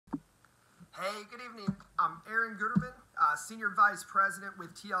Hey, good evening. I'm Aaron Guetterman, Senior Vice President with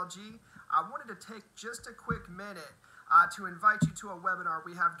TLG. I wanted to take just a quick minute to invite you to a webinar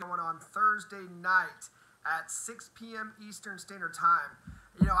we have going on Thursday night at 6 p.m. Eastern Standard Time.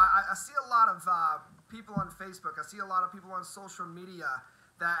 You know, I see a lot of people on Facebook, I see a lot of people on social media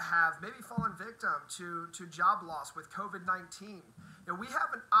that have maybe fallen victim to job loss with COVID-19. You know, we have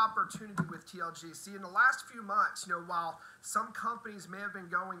an opportunity with TLG. See, in the last few months, you know, while some companies may have been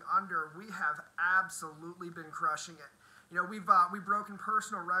going under, we have absolutely been crushing it. You know, we've broken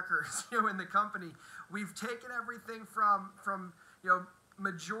personal records, you know, in the company. We've taken everything from you know,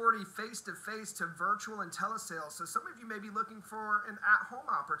 majority face-to-face to virtual and telesales. So some of you may be looking for an at-home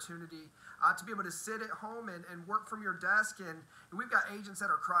opportunity to be able to sit at home and work from your desk. And we've got agents that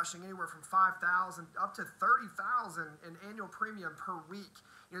are crushing anywhere from $5,000 up to $30,000 in annual premium per week.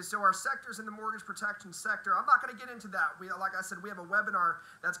 You know, so our sectors in the mortgage protection sector, I'm not going to get into that. Like I said, we have a webinar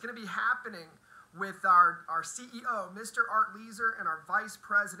that's going to be happening with our CEO, Mr. Art Leeser, and our Vice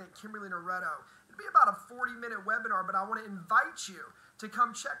President, Kimberly Noretto. It'll be about a 40-minute webinar, but I want to invite you to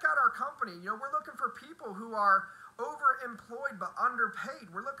come check out our company. You know, we're looking for people who are overemployed but underpaid.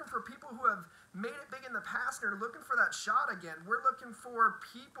 We're looking for people who have made it big in the past and are looking for that shot again. We're looking for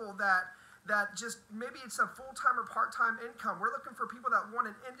people that just, maybe it's a full-time or part-time income. We're looking for people that want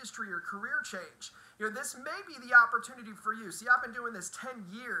an industry or career change. You know, this may be the opportunity for you. See, I've been doing this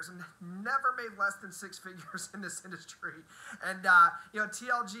 10 years and never made less than 6 figures in this industry. And, you know,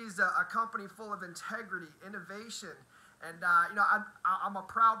 TLG is a company full of integrity, innovation, and, you know, I'm a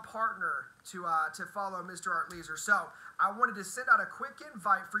proud partner to follow Mr. Art Leeser. So I wanted to send out a quick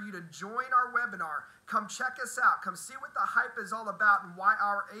invite for you to join our webinar. Come check us out. Come see what the hype is all about and why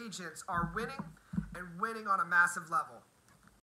our agents are winning and winning on a massive level.